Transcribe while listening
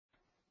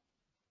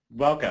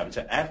Welcome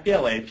to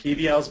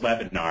FBLA-PBL's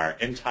webinar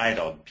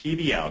entitled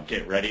PBL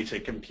Get Ready to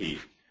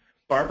Compete.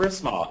 Barbara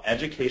Small,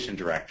 Education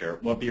Director,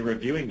 will be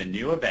reviewing the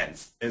new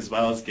events as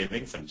well as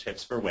giving some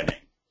tips for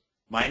winning.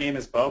 My name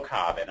is Beau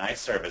Cobb and I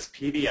serve as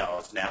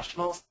PBL's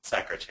National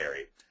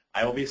Secretary.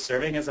 I will be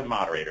serving as a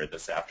moderator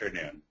this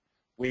afternoon.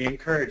 We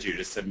encourage you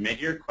to submit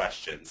your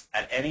questions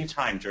at any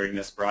time during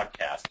this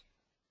broadcast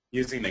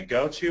using the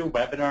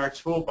GoToWebinar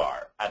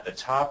toolbar at the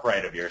top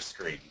right of your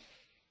screen.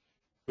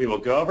 We will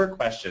go over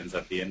questions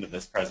at the end of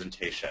this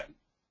presentation.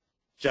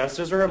 Just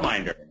as a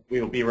reminder,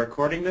 we will be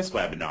recording this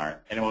webinar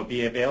and it will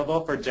be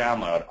available for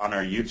download on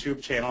our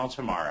YouTube channel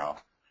tomorrow.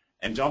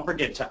 And don't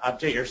forget to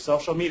update your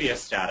social media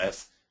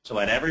status to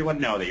let everyone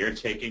know that you're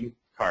taking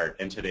part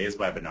in today's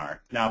webinar.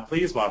 Now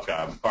please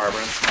welcome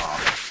Barbara Small.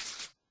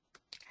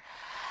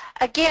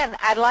 Again,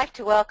 I'd like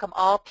to welcome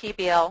all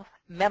PBL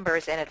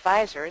members and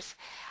advisors.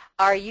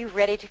 Are you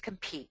ready to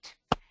compete?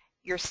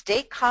 Your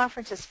state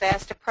conference is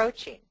fast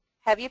approaching.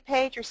 Have you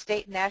paid your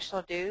state and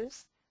national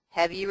dues?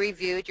 Have you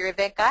reviewed your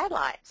event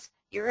guidelines?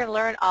 You're going to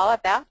learn all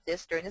about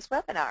this during this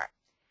webinar.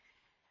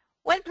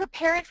 When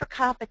preparing for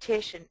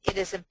competition, it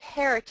is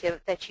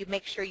imperative that you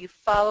make sure you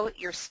follow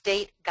your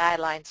state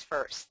guidelines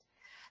first.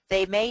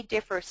 They may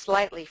differ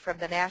slightly from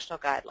the national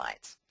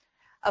guidelines.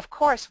 Of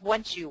course,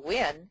 once you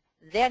win,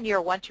 then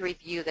you'll want to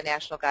review the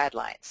national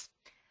guidelines.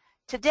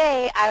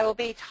 Today, I will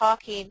be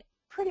talking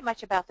pretty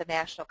much about the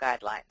national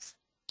guidelines.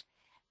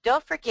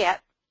 Don't forget,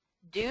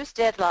 dues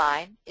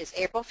deadline is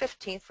April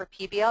 15th for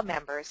PBL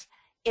members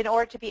in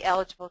order to be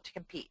eligible to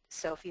compete.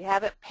 So if you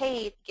haven't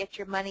paid, get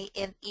your money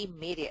in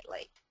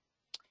immediately.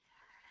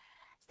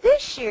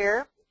 This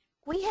year,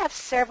 we have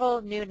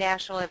several new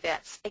national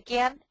events.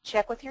 Again,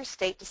 check with your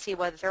state to see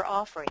whether they're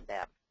offering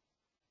them.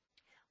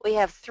 We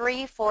have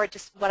 3 for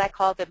just what I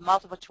call the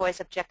multiple choice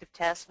objective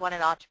tests, one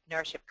in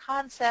entrepreneurship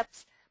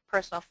concepts,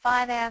 personal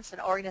finance,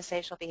 and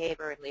organizational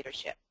behavior and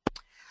leadership.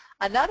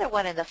 Another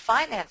one in the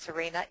finance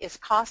arena is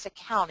cost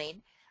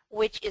accounting,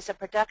 which is a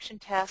production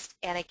test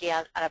and,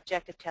 again, an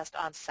objective test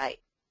on site.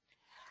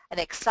 An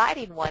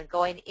exciting one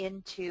going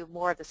into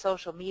more of the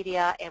social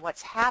media and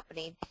what's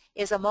happening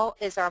is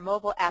our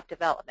mobile app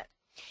development.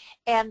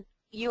 And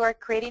you are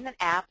creating an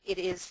app. It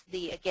is,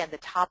 again, the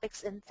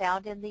topics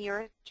found in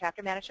your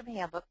Chapter Management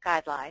Handbook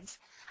guidelines.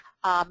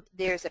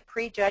 There's a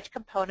pre-judge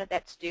component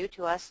that's due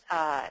to us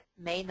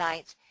May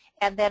 9th,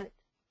 and then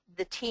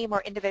the team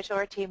or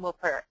individual or team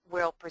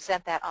will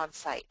present that on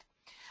site.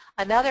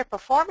 Another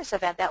performance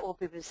event that will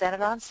be presented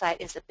on site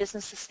is a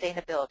business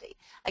sustainability.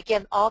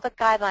 Again, all the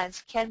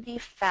guidelines can be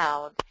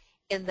found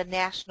in the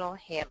National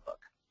Handbook.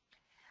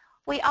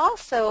 We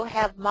also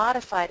have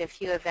modified a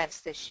few events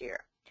this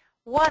year.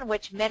 One,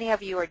 which many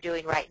of you are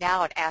doing right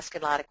now and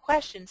asking a lot of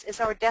questions, is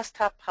our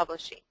desktop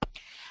publishing.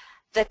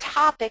 The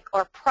topic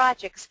or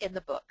projects in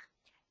the book.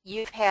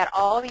 You've had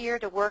all year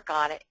to work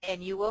on it,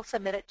 and you will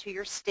submit it to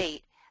your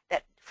state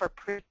for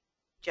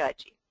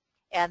pre-judging.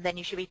 And then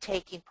you should be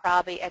taking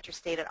probably at your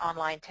state an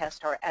online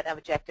test or an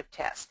objective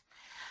test.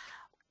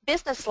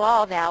 Business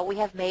law now we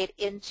have made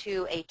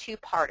into a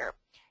two-parter.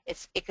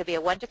 It could be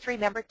a 1 to 3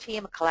 member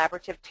team, a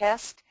collaborative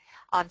test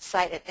on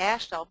site at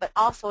national, but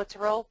also it's a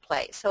role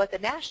play. So at the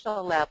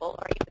national level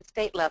or even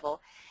state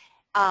level,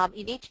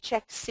 you need to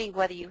check to see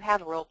whether you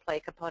have a role play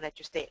component at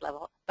your state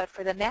level. But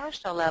for the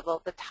national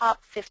level, the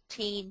top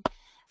 15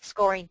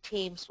 scoring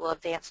teams will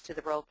advance to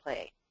the role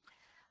play.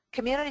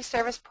 Community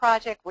service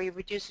project, we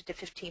reduced it to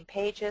 15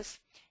 pages,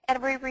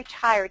 and we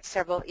retired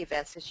several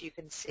events, as you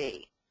can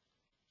see.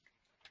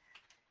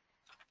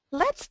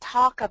 Let's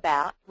talk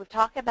about, we've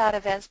talked about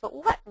events, but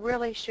what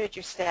really should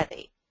you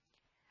study?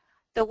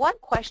 The one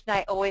question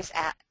I always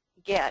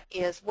get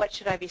is, what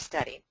should I be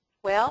studying?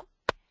 Well,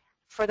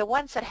 for the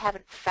ones that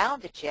haven't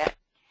found it yet,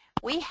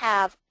 we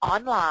have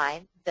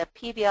online the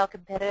PBL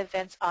Competitive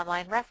Events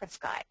Online Reference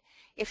Guide.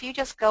 If you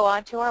just go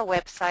onto our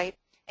website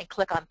and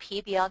click on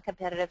PBL and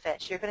Competitive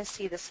Events, you're going to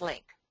see this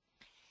link.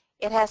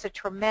 It has a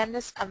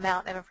tremendous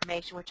amount of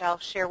information, which I'll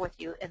share with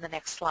you in the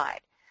next slide.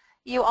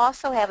 You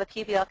also have a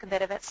PBL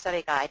Competitive Events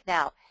Study Guide.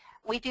 Now,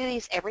 we do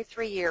these every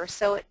 3 years,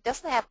 so it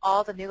doesn't have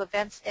all the new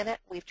events in it.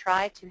 We've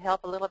tried to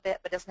help a little bit,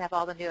 but it doesn't have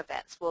all the new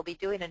events. We'll be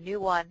doing a new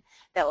one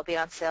that will be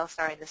on sale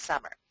starting this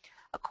summer.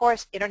 Of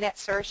course, internet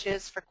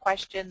searches for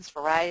questions,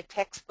 variety of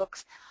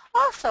textbooks.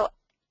 Also,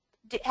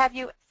 have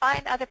you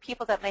find other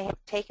people that may have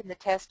taken the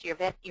test your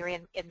event you're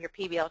in your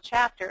PBL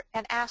chapter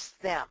and ask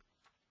them.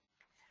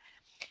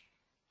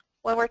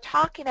 When we're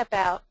talking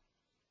about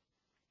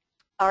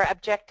our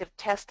objective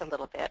test a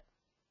little bit,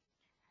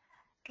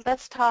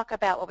 let's talk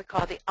about what we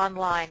call the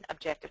online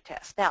objective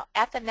test. Now,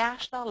 at the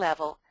national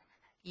level,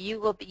 you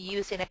will be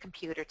using a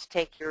computer to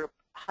take your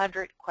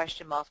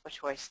 100-question multiple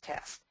choice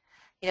test.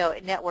 You know,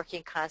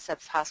 networking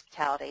concepts,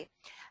 hospitality.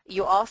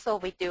 You also will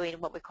be doing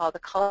what we call the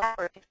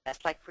collaborative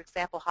test. Like, for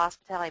example,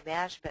 hospitality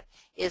management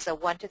is a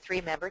 1 to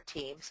 3 member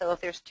team. So if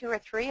there's 2 or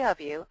 3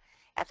 of you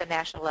at the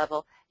national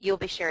level, you'll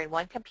be sharing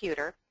one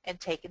computer and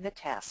taking the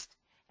test.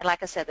 And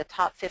like I said, the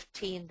top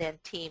 15 then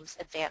teams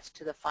advance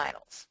to the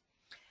finals.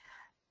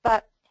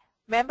 But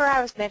Remember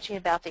I was mentioning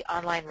about the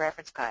online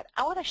reference guide.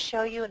 I want to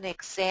show you an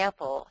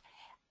example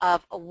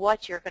of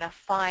what you're going to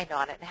find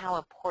on it and how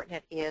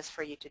important it is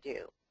for you to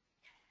do.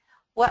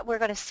 What we're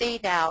going to see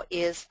now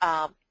is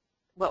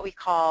what we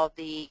call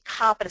the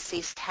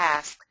competencies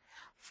task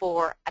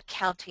for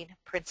accounting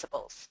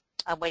principles.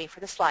 I'm waiting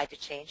for the slide to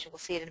change, and we'll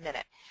see it in a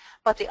minute.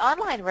 But the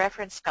online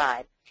reference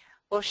guide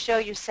will show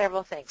you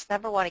several things.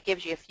 Number one, it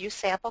gives you a few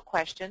sample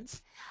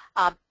questions.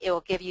 It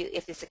will give you,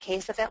 if it's a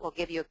case event, we'll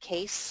give you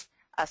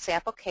a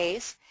sample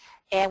case.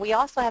 And we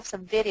also have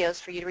some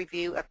videos for you to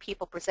review of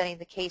people presenting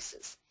the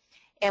cases.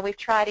 And we've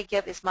tried to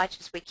give as much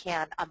as we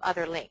can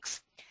other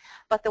links.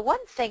 But the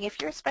one thing, if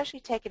you're especially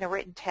taking a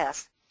written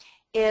test,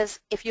 is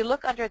if you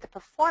look under the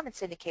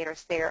performance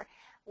indicators there,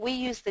 we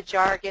use the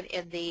jargon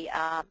in the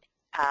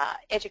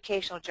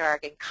educational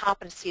jargon,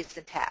 competencies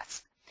and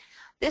tasks.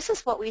 This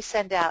is what we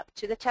send out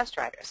to the test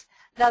writers.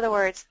 In other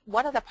words,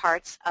 one of the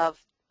parts of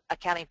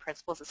accounting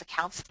principles is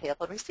accounts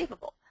payable and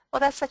receivable. Well,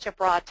 that's such a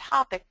broad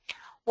topic.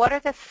 What are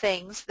the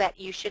things that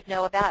you should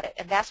know about it?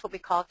 And that's what we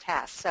call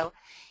tasks. So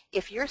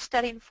if you're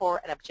studying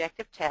for an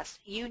objective test,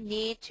 you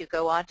need to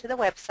go onto the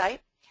website.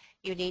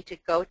 You need to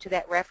go to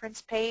that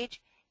reference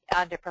page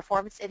under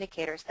performance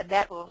indicators, and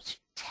that will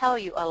tell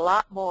you a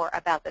lot more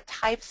about the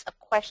types of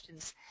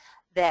questions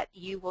that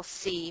you will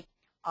see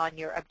on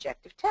your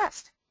objective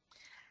test.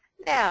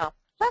 Now,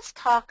 let's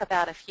talk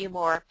about a few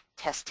more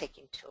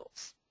test-taking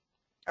tools,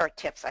 or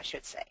tips, I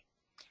should say.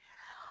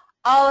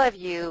 All of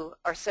you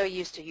are so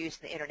used to using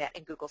the internet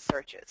and Google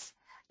searches.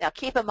 Now,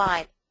 keep in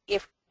mind,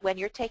 when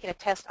you're taking a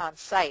test on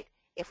site,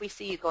 if we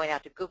see you going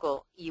out to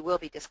Google, you will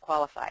be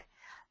disqualified.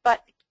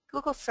 But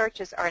Google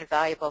searches are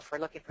invaluable for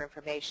looking for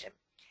information.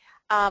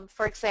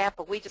 For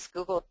example, we just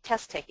Googled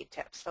test-taking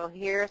tips. So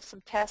here are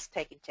some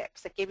test-taking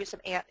tips that give you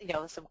some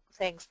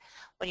things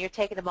when you're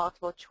taking a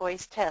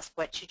multiple-choice test.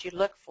 What should you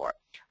look for?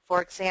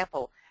 For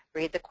example,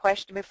 read the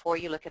question before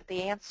you look at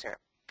the answer.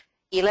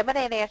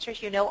 Eliminate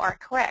answers you know aren't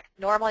correct.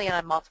 Normally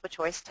on a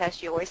multiple-choice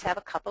test, you always have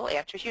a couple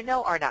answers you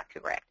know are not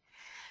correct.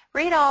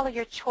 Read all of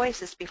your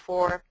choices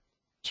before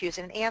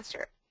choosing an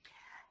answer.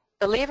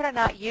 Believe it or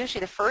not,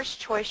 usually the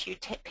first choice you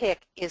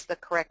pick is the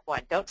correct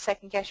one. Don't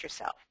second-guess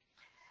yourself.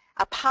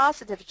 A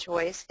positive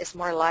choice is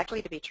more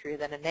likely to be true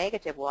than a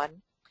negative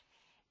one.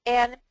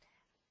 And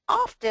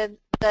often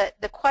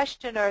the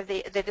question or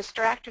the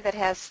distractor that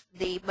has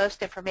the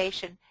most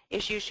information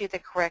is usually the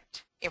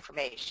correct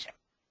information.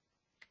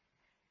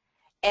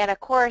 And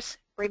of course,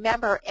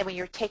 remember, and when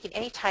you're taking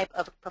any type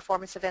of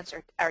performance events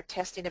or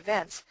testing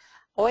events,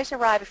 always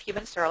arrive a few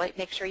minutes early.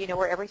 Make sure you know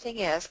where everything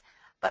is,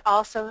 but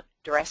also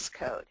dress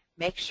code.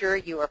 Make sure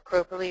you are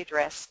appropriately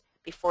dressed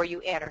before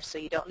you enter so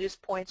you don't lose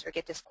points or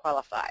get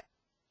disqualified.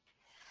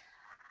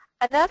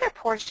 Another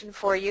portion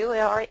for you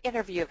are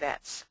interview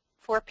events.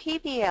 For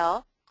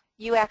PBL,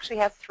 you actually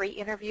have 3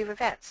 interview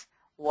events,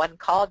 one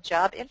called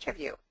job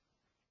interview.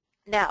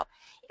 Now,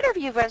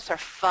 interview events are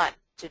fun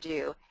to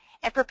do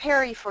and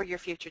prepare you for your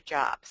future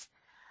jobs.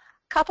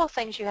 A couple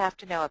things you have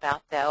to know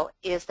about, though,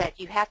 is that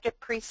you have to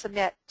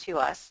pre-submit to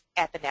us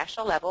at the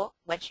national level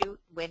once you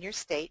win your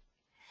state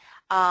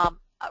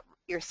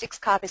your 6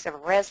 copies of a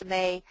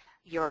resume,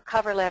 your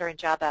cover letter, and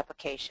job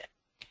application.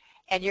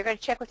 And you're going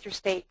to check with your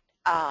state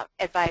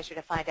advisor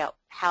to find out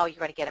how you're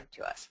going to get them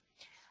to us.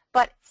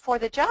 But for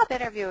the job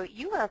interview,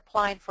 you are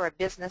applying for a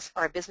business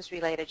or a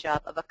business-related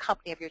job of a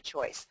company of your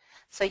choice.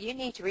 So you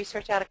need to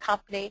research out a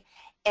company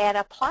and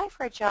apply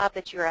for a job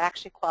that you're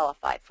actually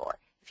qualified for.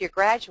 If you're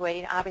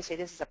graduating, obviously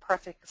this is a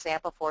perfect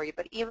example for you,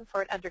 but even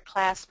for an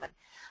underclassman,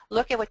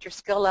 look at what your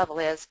skill level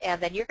is,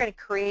 and then you're going to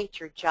create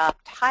your job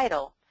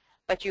title,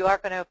 but you are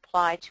going to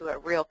apply to a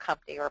real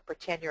company or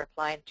pretend you're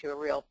applying to a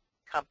real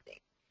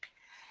company.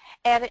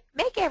 And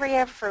make every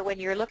effort when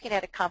you're looking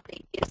at a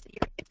company. If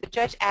the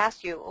judge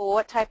asks you, well,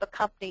 what type of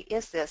company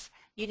is this,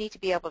 you need to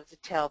be able to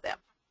tell them.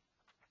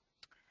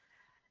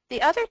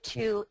 The other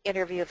 2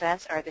 interview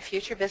events are the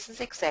Future Business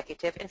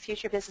Executive and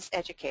Future Business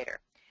Educator.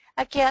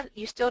 Again,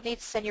 you still need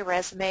to send your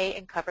resume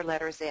and cover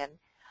letters in.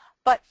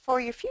 But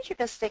for your Future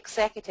Business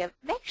Executive,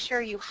 make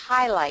sure you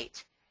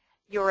highlight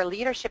your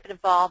leadership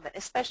involvement,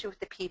 especially with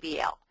the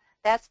PBL.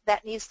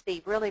 That needs to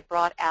be really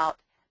brought out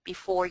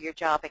before your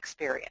job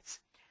experience.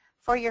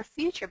 For your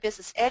Future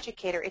Business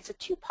Educator, it's a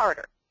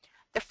 2-parter.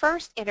 The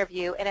first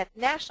interview, and at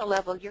national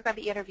level, you're going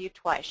to be interviewed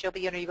twice. You'll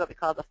be interviewed what we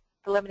call the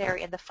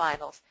preliminary and the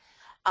finals,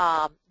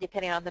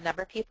 depending on the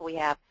number of people we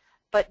have.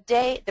 But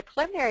the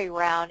preliminary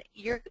round,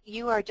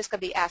 you are just going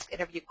to be asked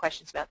interview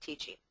questions about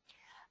teaching.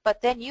 But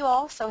then you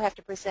also have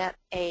to present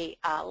a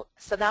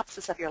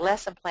synopsis of your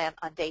lesson plan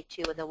on day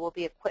 2, and there will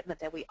be equipment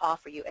that we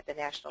offer you at the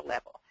national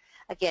level.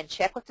 Again,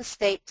 check with the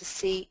state to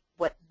see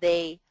what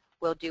they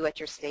will do at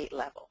your state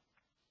level.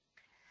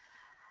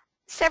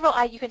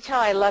 You can tell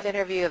I love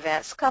interview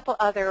events. A couple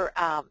other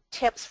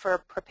tips for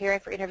preparing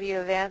for interview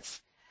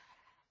events.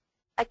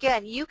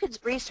 Again, you can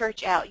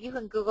research out, you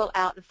can Google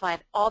out and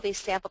find all these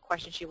sample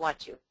questions you want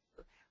to.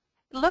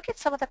 Look at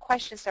some of the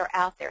questions that are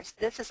out there. So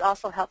this is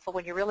also helpful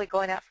when you're really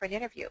going out for an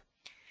interview.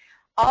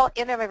 All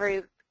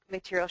interview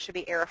material should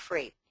be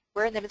error-free.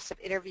 we're in the midst of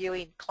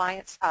interviewing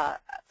clients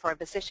for a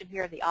position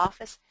here in the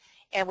office,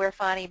 and we're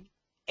finding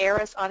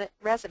errors on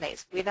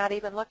resumes. We're not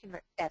even looking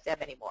at them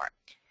anymore.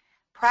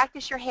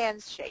 Practice your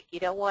handshake. You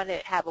don't want to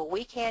have a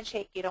weak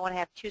handshake. You don't want to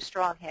have too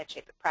strong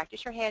handshake, but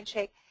practice your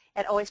handshake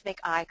and always make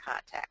eye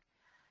contact.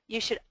 You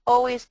should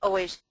always,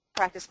 always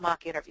practice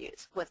mock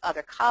interviews with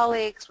other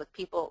colleagues, with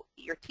people,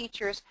 your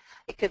teachers.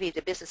 It could be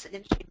the business and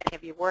industry, many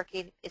of you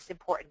working. It's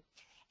important.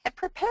 And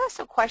prepare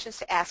some questions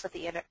to ask at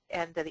the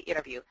end of the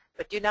interview,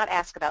 but do not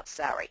ask about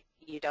salary.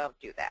 You don't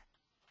do that.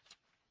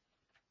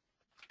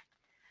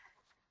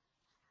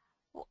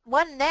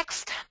 One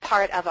next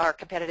part of our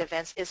competitive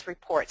events is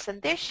reports.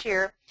 And this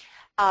year,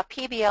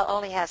 PBL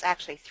only has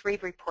actually 3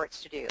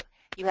 reports to do.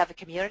 You have a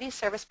community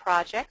service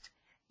project,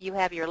 you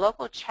have your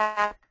local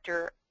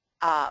chapter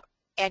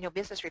annual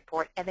business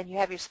report, and then you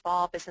have your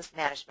small business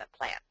management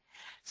plan.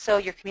 So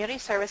your community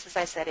service, as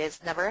I said, is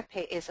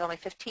only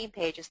 15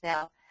 pages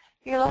now.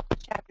 Your local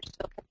chapter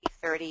still can be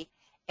 30,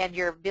 and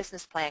your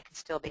business plan can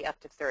still be up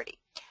to 30.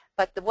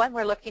 But the one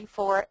we're looking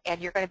for,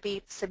 and you're going to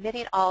be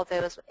submitting all of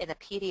those in a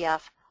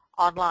PDF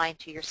online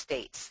to your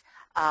states.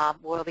 That's how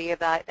we're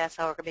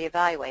going to be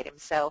evaluating them.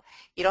 So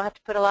you don't have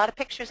to put a lot of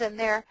pictures in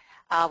there.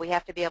 We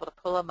have to be able to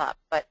pull them up.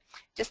 But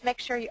just make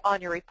sure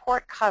on your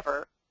report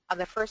cover on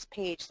the first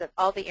page that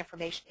all the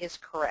information is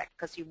correct,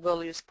 because you will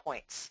lose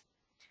points.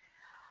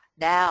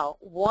 Now,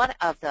 one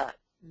of the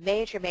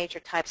major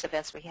types of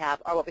events we have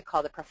are what we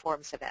call the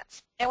performance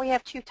events. And we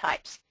have 2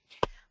 types.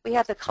 We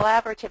have the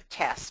collaborative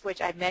tests,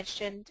 which I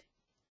mentioned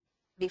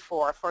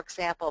before. For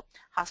example,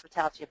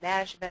 hospitality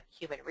management,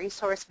 human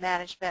resource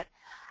management.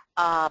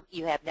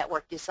 You have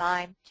network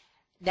design.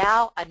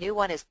 Now a new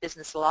one is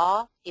business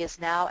law, is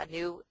now a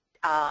new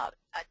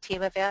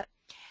team event.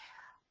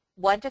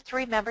 1 to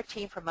 3 member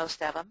team for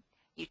most of them.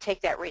 You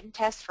take that written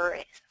test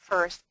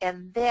first,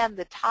 and then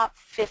the top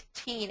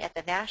 15 at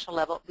the national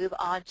level move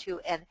on to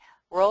an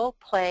role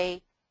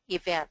play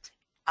event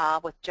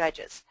with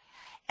judges.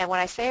 And when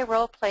I say a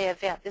role play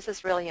event, this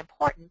is really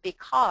important,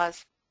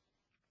 because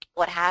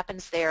what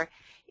happens there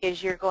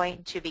is you're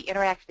going to be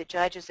interacting with the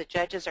judges. The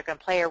judges are going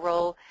to play a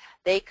role.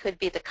 They could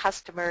be the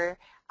customer.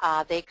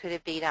 They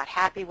could be not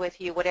happy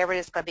with you, whatever it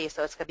is going to be.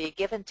 So it's going to be a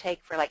give and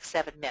take for like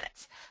 7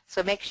 minutes.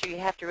 So make sure you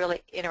have to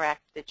really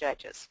interact with the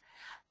judges.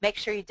 Make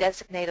sure you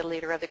designate a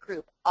leader of the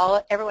group.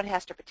 Everyone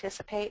has to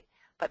participate,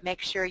 but make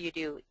sure you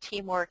do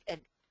teamwork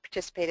and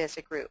participate as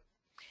a group.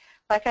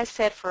 Like I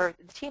said, for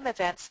the team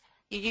events,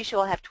 you usually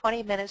will have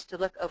 20 minutes to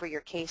look over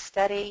your case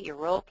study, your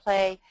role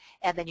play,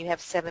 and then you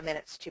have 7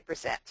 minutes to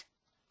present.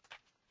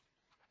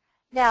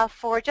 Now,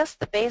 for just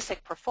the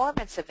basic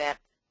performance event,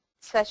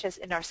 such as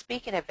in our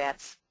speaking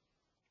events,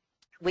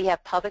 we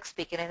have public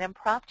speaking and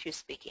impromptu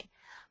speaking.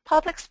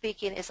 Public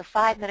speaking is a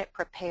 5-minute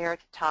prepared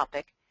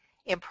topic.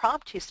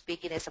 Impromptu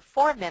speaking is a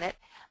 4-minute,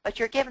 but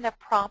you're given a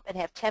prompt and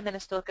have 10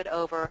 minutes to look it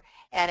over.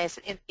 And it's,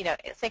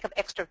 think of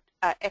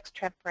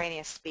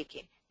extemporaneous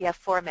speaking. You have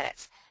 4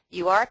 minutes.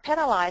 You are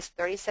penalized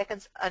 30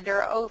 seconds under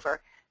or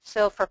over.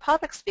 So for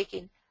public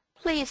speaking,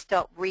 please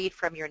don't read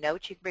from your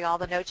notes. You can bring all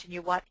the notes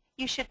you want.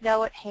 You should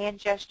know it, hand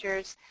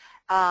gestures.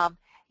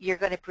 You're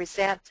going to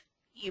present.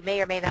 You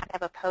may or may not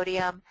have a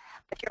podium,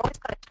 but you're always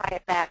going to tie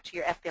it back to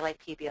your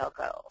FBLA-PBL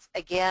goals.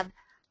 Again,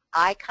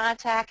 eye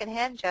contact and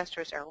hand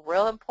gestures are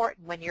real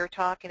important when you're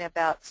talking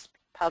about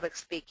public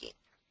speaking.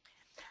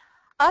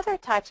 Other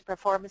types of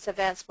performance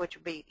events, which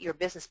would be your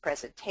business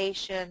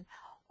presentation,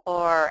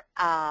 or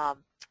I'm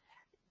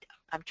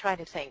trying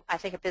to think. I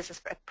think a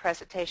business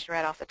presentation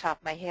right off the top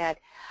of my head.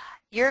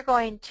 You're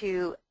going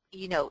to,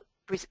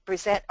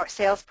 present, or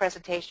sales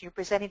presentation. You're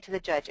presenting to the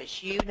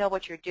judges. You know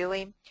what you're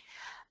doing.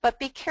 But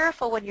be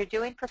careful when you're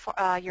doing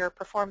your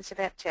performance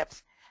event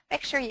tips.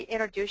 Make sure you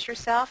introduce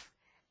yourself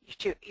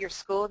to your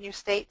school and your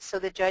state so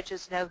the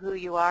judges know who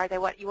you are.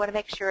 You want to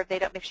make sure they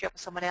don't mix you up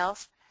with someone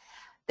else.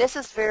 This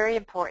is very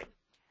important.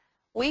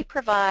 We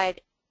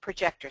provide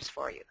projectors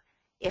for you.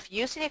 If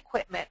using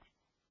equipment,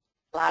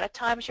 a lot of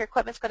times your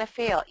equipment's going to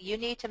fail. You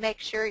need to make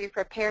sure you're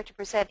prepared to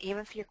present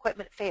even if your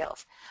equipment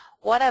fails.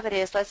 One of it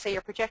is, let's say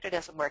your projector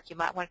doesn't work. You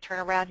might want to turn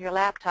around your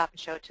laptop and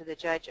show it to the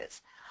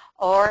judges.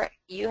 Or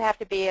you have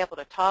to be able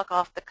to talk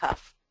off the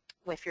cuff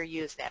if you're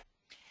using it.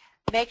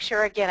 Make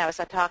sure, again, I was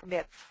talking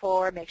about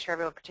before, make sure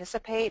everyone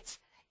participates.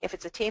 If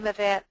it's a team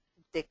event,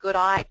 the good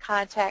eye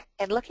contact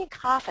and looking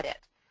confident.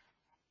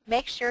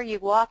 Make sure you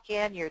walk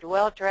in, you're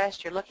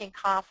well-dressed, you're looking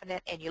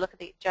confident, and you look at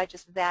the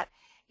judges and that.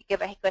 You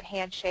give a good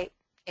handshake,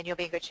 and you'll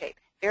be in good shape.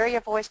 Vary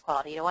your voice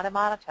quality. You don't want to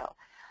monotone.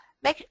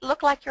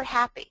 Look like you're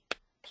happy.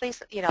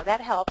 Please,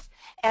 that helps.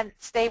 And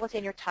stay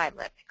within your time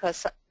limit,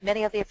 because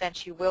many of the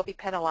events you will be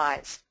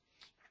penalized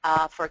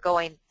for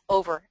going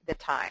over the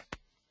time.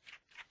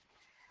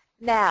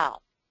 Now,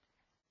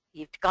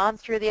 you've gone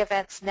through the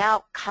events.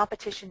 Now,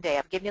 competition day.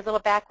 I've given you a little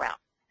background.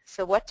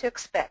 So what to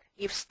expect.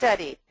 You've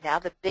studied. Now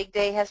the big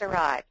day has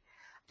arrived.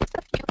 Just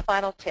a few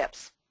final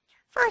tips.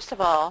 First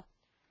of all,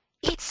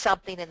 eat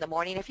something in the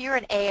morning. If you're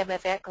an AM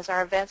event, because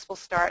our events will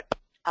start,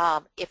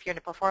 if you're in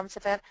a performance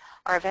event,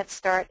 our events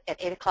start at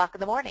 8 o'clock in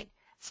the morning.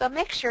 So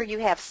make sure you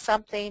have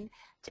something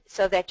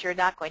so that you're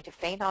not going to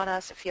faint on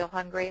us or feel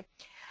hungry.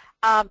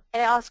 And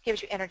it also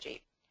gives you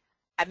energy.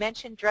 I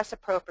mentioned dress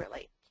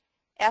appropriately.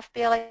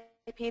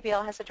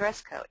 FBLA-PBL has a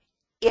dress code.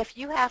 If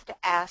you have to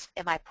ask,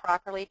 am I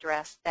properly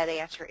dressed, that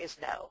answer is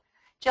no.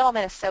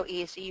 Gentlemen, is so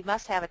easy. You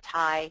must have a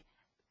tie,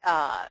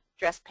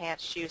 dress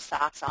pants, shoes,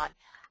 socks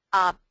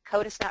on.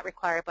 Code is not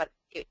required, but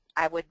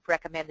I would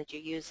recommend that you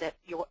use it.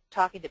 You're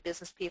talking to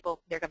business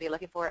people. They're going to be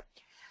looking for it.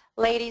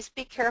 Ladies,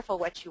 be careful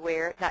what you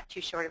wear. Not too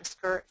short of a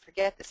skirt.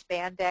 Forget the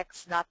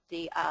spandex, not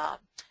the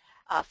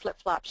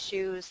flip-flop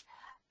shoes.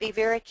 Be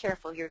very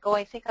careful.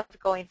 Think of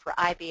going for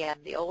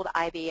IBM, the old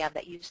IBM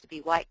that used to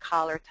be white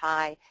collar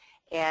tie,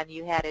 and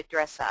you had to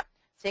dress up.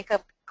 Think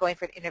of going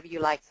for an interview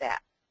like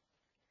that.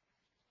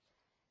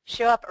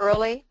 Show up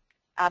early.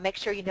 Make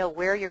sure you know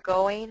where you're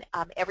going.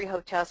 Every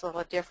hotel is a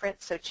little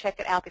different, so check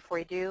it out before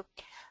you do.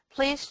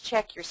 Please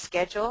check your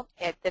schedule.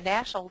 At the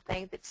national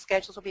thing, the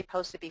schedules will be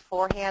posted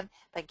beforehand,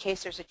 but in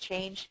case there's a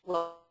change,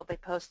 we'll be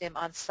posting them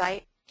on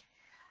site.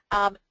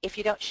 If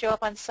you don't show up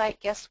on site,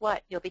 guess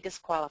what? You'll be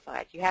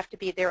disqualified. You have to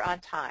be there on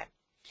time.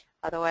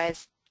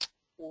 Otherwise,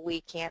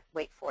 we can't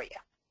wait for you.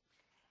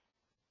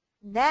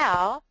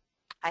 Now,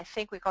 I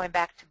think we're going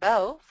back to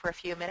Beau for a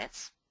few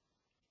minutes.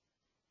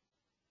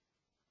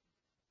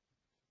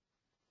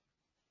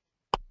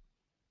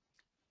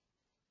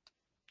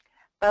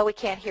 Beau, we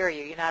can't hear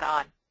you. You're not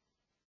on.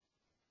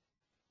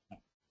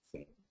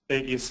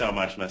 Thank you so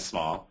much, Ms.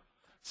 Small.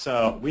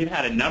 So we've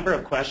had a number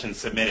of questions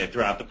submitted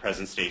throughout the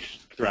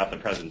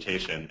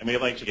presentation, and we'd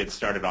like to get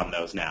started on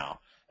those now.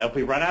 If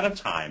we run out of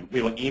time,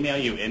 we will email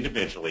you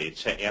individually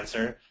to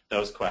answer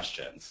those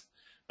questions.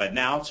 But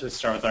now to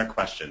start with our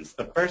questions.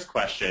 The first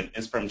question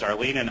is from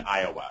Darlene in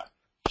Iowa.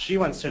 She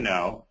wants to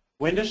know,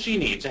 when does she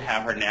need to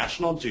have her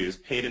national dues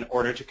paid in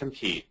order to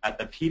compete at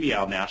the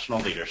PBL National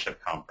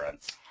Leadership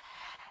Conference?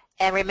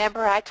 And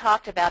remember, I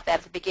talked about that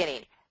at the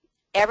beginning.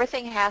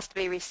 Everything has to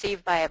be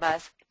received by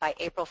us by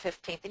April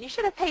 15th, and you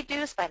should have paid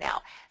dues by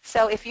now.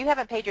 So if you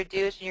haven't paid your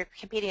dues and you're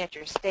competing at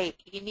your state,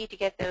 you need to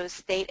get those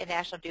state and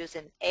national dues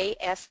in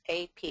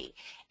ASAP.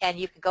 And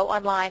you can go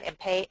online and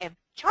pay and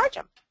charge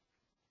them.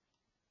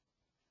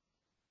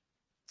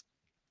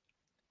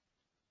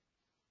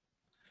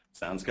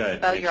 Sounds good.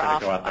 Oh, Make you're sure off.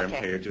 to go out there Okay.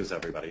 and pay your dues,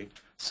 everybody.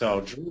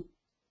 So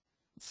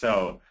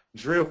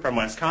Drew from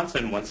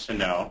Wisconsin wants to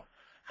know,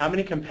 how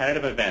many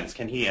competitive events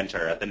can he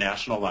enter at the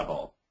national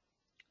level?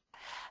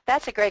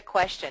 That's a great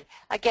question.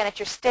 Again, at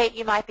your state,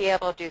 you might be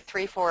able to do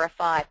 3, 4, or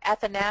 5. At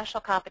the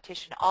national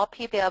competition, all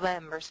PBL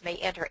members may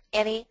enter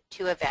any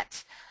 2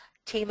 events.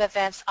 Team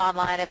events,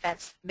 online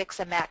events,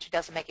 mix and match, it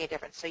doesn't make any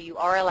difference. So you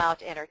are allowed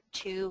to enter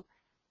 2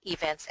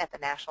 events at the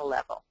national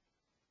level.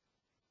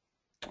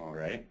 All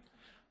right.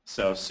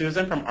 So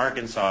Susan from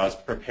Arkansas is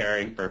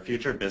preparing for a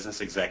future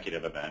business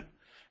executive event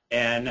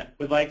and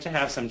would like to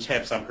have some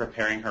tips on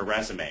preparing her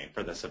resume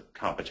for this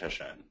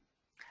competition.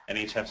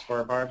 Any tips for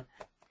her, Barb?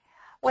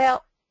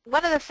 Well,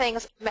 one of the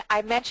things,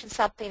 I mentioned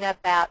something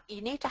about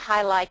you need to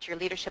highlight your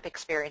leadership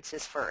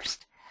experiences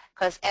first,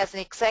 because as an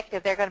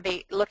executive, they're going to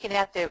be looking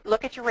at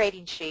look at your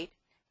rating sheet.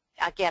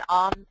 Again,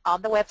 on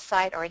the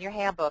website or in your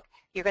handbook,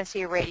 you're going to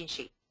see a rating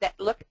sheet.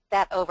 Look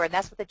that over, and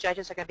that's what the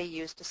judges are going to be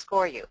used to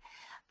score you.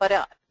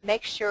 But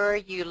make sure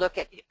you look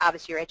at,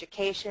 obviously, your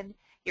education.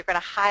 You're going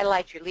to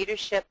highlight your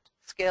leadership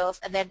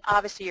skills, and then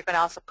obviously you're going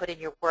to also put in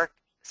your work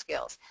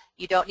skills.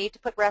 You don't need to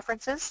put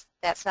references.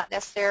 That's not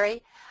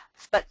necessary.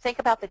 But think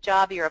about the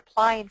job you're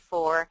applying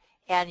for,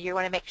 and you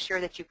want to make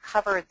sure that you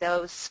cover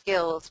those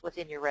skills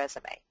within your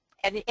resume.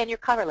 And your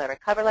cover letter.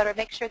 Cover letter,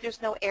 make sure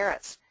there's no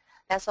errors.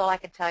 That's all I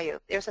can tell you.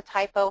 If there's a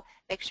typo,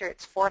 make sure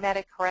it's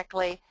formatted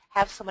correctly.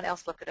 Have someone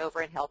else look it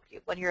over and help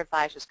you. One of your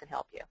advisors can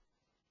help you.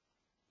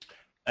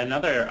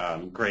 Another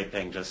great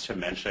thing just to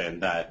mention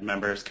that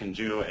members can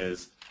do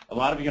is a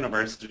lot of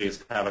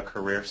universities have a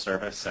career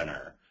service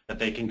center that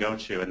they can go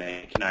to, and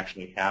they can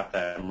actually have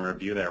them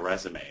review their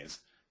resumes.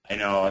 I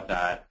know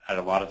that at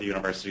a lot of the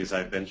universities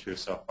I've been to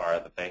so far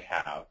that they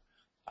have.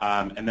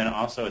 And then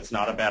also it's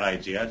not a bad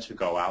idea to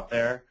go out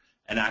there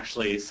and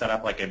actually set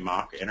up like a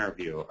mock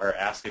interview or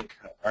ask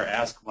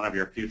one of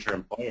your future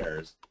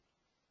employers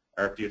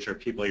or future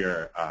people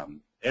you're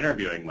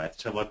interviewing with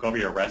to look over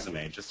your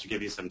resume just to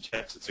give you some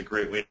tips. It's a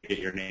great way to get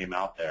your name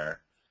out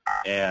there,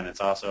 and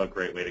it's also a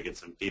great way to get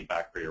some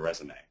feedback for your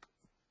resume.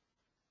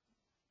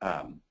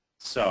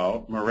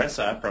 So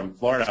Marissa from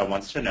Florida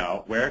wants to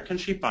know, where can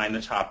she find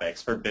the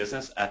topics for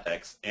business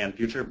ethics and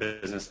future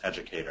business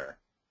educator?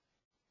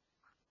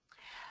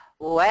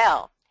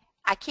 Well,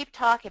 I keep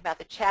talking about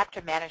the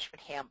chapter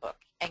management handbook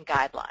and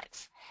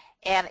guidelines.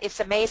 And it's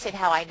amazing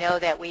how I know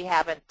that we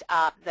haven't,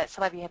 that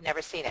some of you have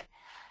never seen it.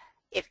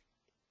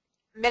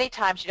 Many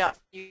times you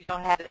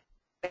don't have it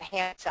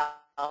hand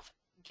yourself.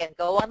 Again,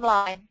 go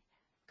online,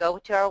 go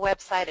to our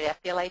website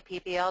at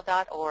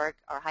FBLA-PBL.org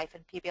or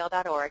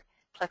 -PBL.org,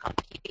 click on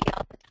PBL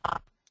at the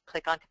top,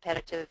 click on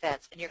competitive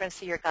events, and you're going to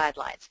see your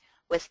guidelines.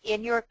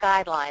 Within your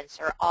guidelines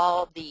are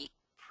all the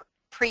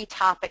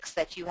pre-topics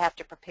that you have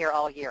to prepare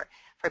all year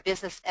for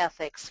business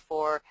ethics,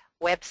 for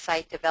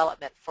website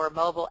development, for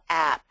mobile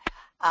app,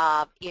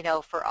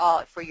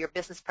 for your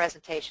business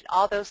presentation.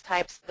 All those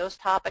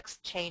topics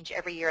change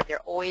every year. They're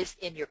always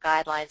in your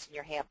guidelines in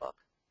your handbook.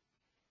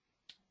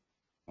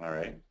 All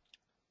right.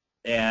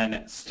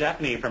 And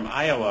Stephanie from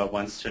Iowa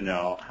wants to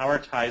know, how are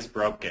ties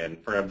broken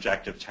for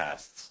objective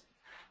tests?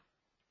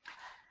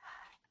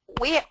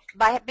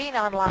 By being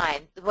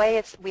online, the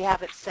way we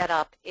have it set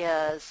up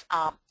is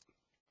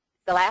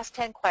the last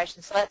 10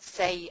 questions, let's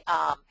say,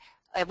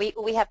 and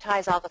we have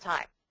ties all the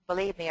time.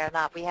 Believe me or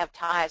not, we have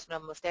ties in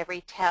almost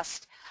every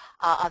test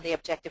on the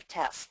objective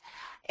test.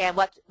 And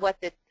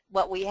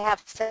what we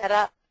have set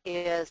up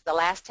is the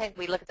last 10,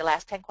 we look at the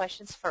last 10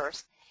 questions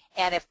first,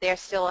 and if there's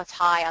still a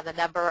tie on the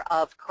number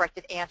of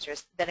corrected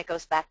answers, then it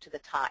goes back to the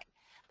time.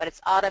 But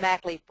it's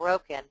automatically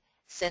broken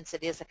since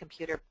it is a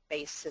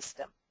computer-based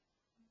system.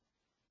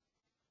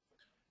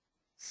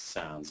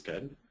 Sounds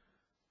good.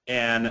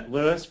 And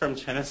Lewis from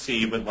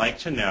Tennessee would like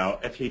to know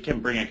if he can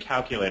bring a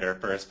calculator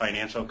for his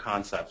financial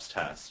concepts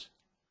test.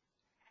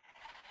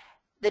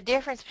 The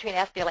difference between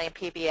FBLA and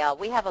PBL,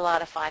 we have a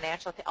lot of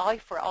financial,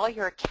 for all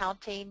your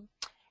accounting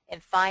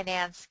and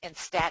finance and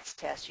stats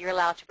tests, you're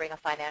allowed to bring a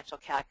financial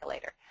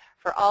calculator.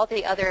 For all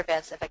the other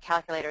events, if a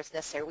calculator is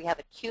necessary, we have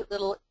a cute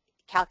little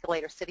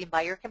calculator sitting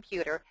by your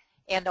computer,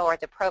 and or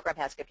the program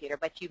has a computer,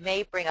 but you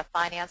may bring a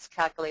finance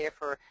calculator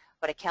for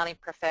what accounting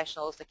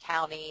professionals,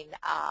 accounting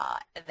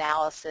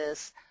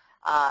analysis,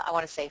 I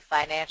want to say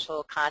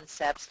financial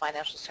concepts,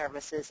 financial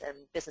services, and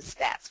business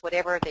stats.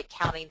 Whatever the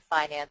accounting,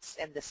 finance,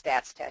 and the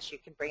stats test, you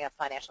can bring a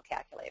financial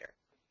calculator.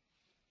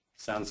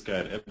 Sounds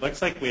good. It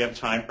looks like we have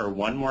time for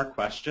one more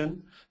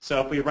question. So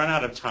if we run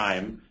out of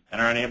time and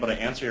are unable to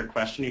answer your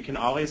question, you can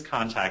always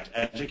contact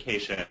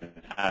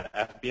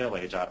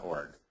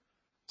education@fbla.org.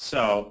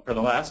 So for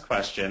the last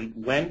question,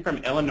 Lynn from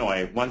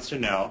Illinois wants to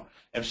know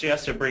if she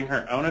has to bring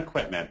her own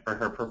equipment for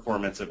her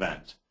performance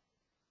event.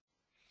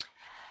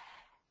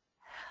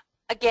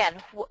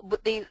 Again,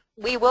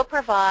 we will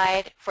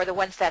provide for the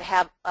ones that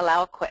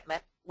allow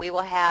equipment. We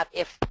will have,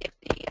 if the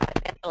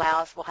event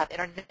allows, we'll have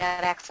internet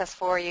access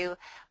for you.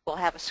 We'll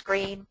have a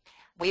screen.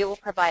 We will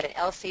provide an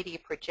LCD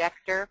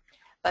projector.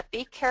 But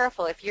be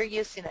careful, if you're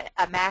using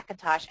a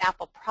Macintosh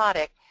Apple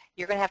product,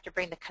 you're going to have to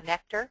bring the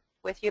connector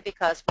with you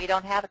because we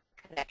don't have a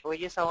connector. We're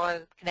just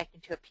only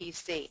connecting to a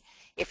PC.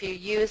 If you're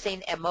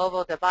using a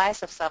mobile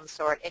device of some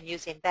sort and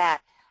using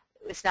that,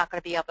 it's not going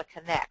to be able to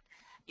connect.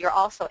 You're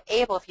also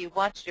able, if you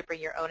want to, bring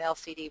your own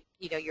LCD,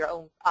 your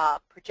own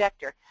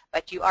projector,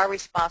 but you are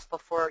responsible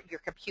for your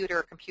computer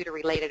or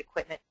computer-related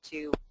equipment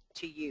to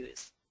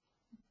use.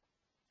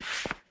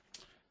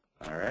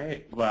 All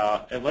right.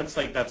 Well, it looks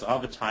like that's all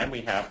the time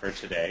we have for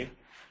today.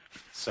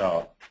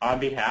 So on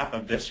behalf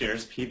of this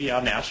year's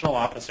PBL National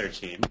Officer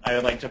Team, I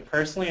would like to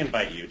personally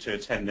invite you to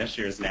attend this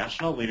year's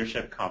National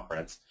Leadership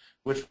Conference,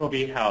 which will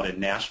be held in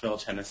Nashville,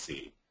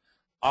 Tennessee.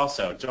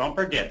 Also, don't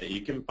forget that you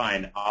can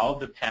find all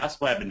of the past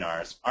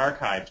webinars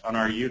archived on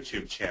our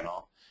YouTube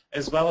channel,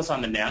 as well as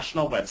on the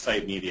National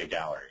Website Media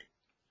Gallery.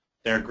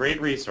 They're a great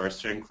resource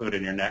to include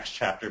in your next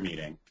chapter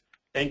meeting.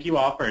 Thank you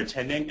all for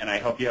attending, and I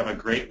hope you have a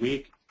great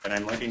week, and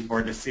I'm looking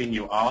forward to seeing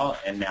you all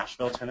in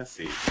Nashville,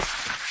 Tennessee.